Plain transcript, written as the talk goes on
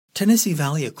Tennessee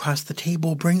Valley Across the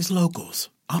Table brings locals,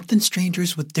 often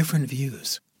strangers with different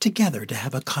views, together to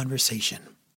have a conversation,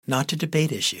 not to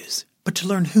debate issues, but to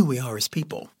learn who we are as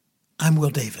people. I'm Will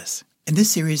Davis, and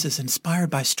this series is inspired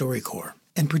by StoryCorps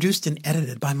and produced and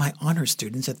edited by my honors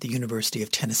students at the University of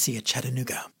Tennessee at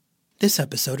Chattanooga. This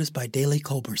episode is by Daley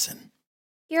Culberson.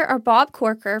 Here are Bob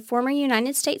Corker, former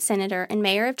United States Senator and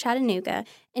Mayor of Chattanooga,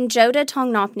 and Joda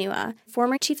Thongnopnua,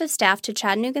 former Chief of Staff to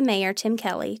Chattanooga Mayor Tim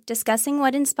Kelly, discussing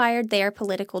what inspired their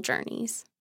political journeys.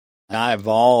 I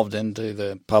evolved into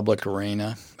the public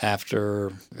arena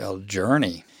after a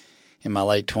journey. In my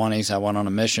late 20s, I went on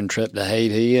a mission trip to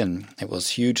Haiti, and it was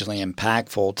hugely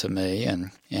impactful to me.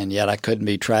 And yet I couldn't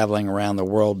be traveling around the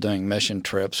world doing mission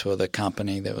trips with a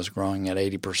company that was growing at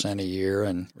 80% a year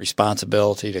and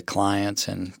responsibility to clients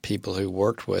and people who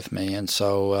worked with me. And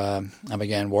so I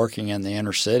began working in the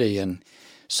inner city and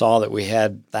saw that we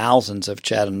had thousands of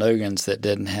Chattanoogans that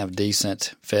didn't have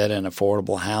decent, fed, and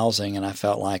affordable housing, and I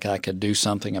felt like I could do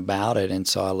something about it. And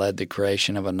so I led the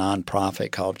creation of a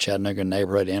nonprofit called Chattanooga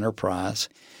Neighborhood Enterprise.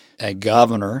 A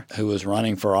governor who was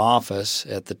running for office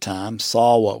at the time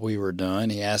saw what we were doing.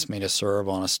 He asked me to serve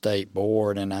on a state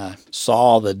board, and I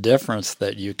saw the difference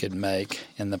that you could make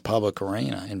in the public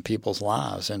arena in people's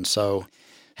lives. And so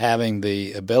having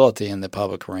the ability in the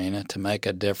public arena to make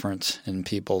a difference in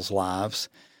people's lives,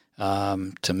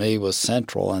 to me, was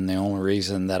central and the only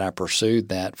reason that I pursued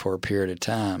that for a period of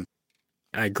time.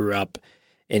 I grew up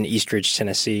in Eastridge,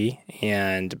 Tennessee,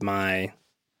 and my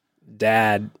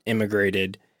dad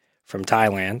immigrated from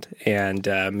Thailand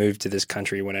and moved to this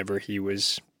country whenever he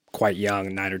was quite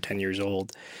young, 9 or 10 years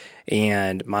old.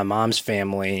 And my mom's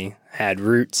family had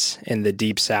roots in the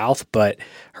Deep South, but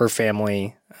her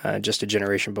family, just a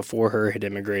generation before her, had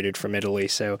immigrated from Italy.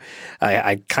 So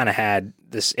I kind of had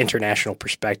this international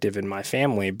perspective in my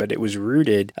family, but it was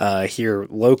rooted here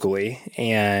locally.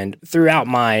 And throughout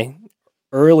my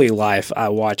early life, I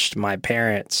watched my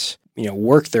parents,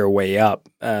 work their way up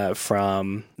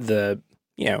from the,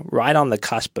 right on the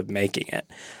cusp of making it.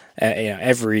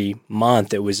 Every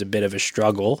month it was a bit of a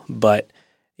struggle, but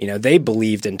they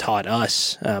believed and taught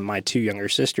us, my two younger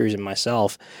sisters and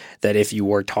myself, that if you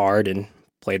worked hard and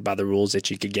played by the rules that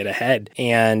you could get ahead.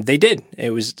 And they did. It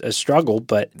was a struggle,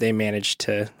 but they managed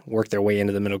to work their way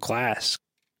into the middle class.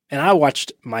 And I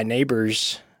watched my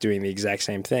neighbors doing the exact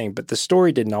same thing, but the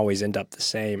story didn't always end up the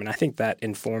same. And I think that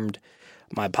informed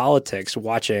my politics,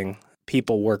 watching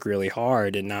people work really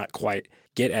hard and not quite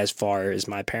get as far as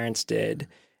my parents did.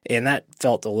 And that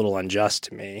felt a little unjust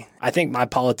to me. I think my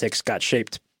politics got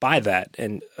shaped by that,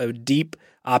 and a deep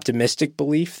optimistic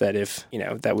belief that if,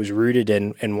 that was rooted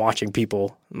in watching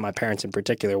people, my parents in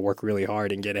particular, work really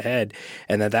hard and get ahead,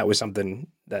 and that was something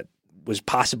that was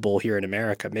possible here in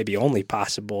America, maybe only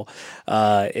possible,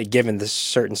 given the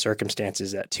certain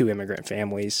circumstances that two immigrant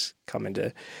families come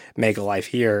into make a life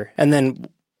here. And then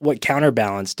what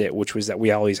counterbalanced it, which was that we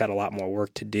always had a lot more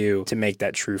work to do to make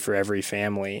that true for every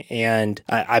family. And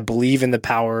I believe in the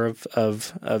power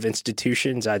of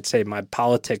institutions. I'd say my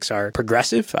politics are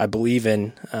progressive. I believe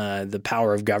in the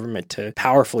power of government to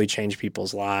powerfully change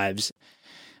people's lives.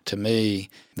 To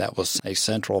me, that was a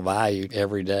central value.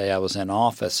 Every day I was in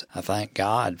office, I thank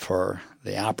God for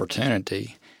the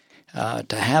opportunity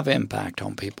to have impact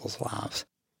on people's lives.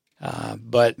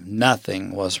 But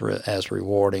nothing was as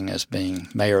rewarding as being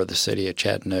mayor of the city of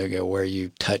Chattanooga, where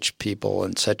you touch people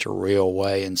in such a real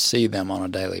way and see them on a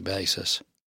daily basis.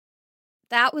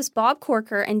 That was Bob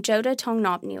Corker and Joda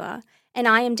Thongnopnua, and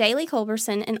I am Daley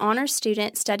Culberson, an honors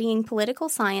student studying political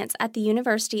science at the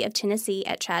University of Tennessee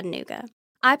at Chattanooga.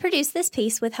 I produced this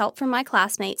piece with help from my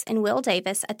classmates and Will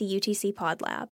Davis at the UTC Pod Lab.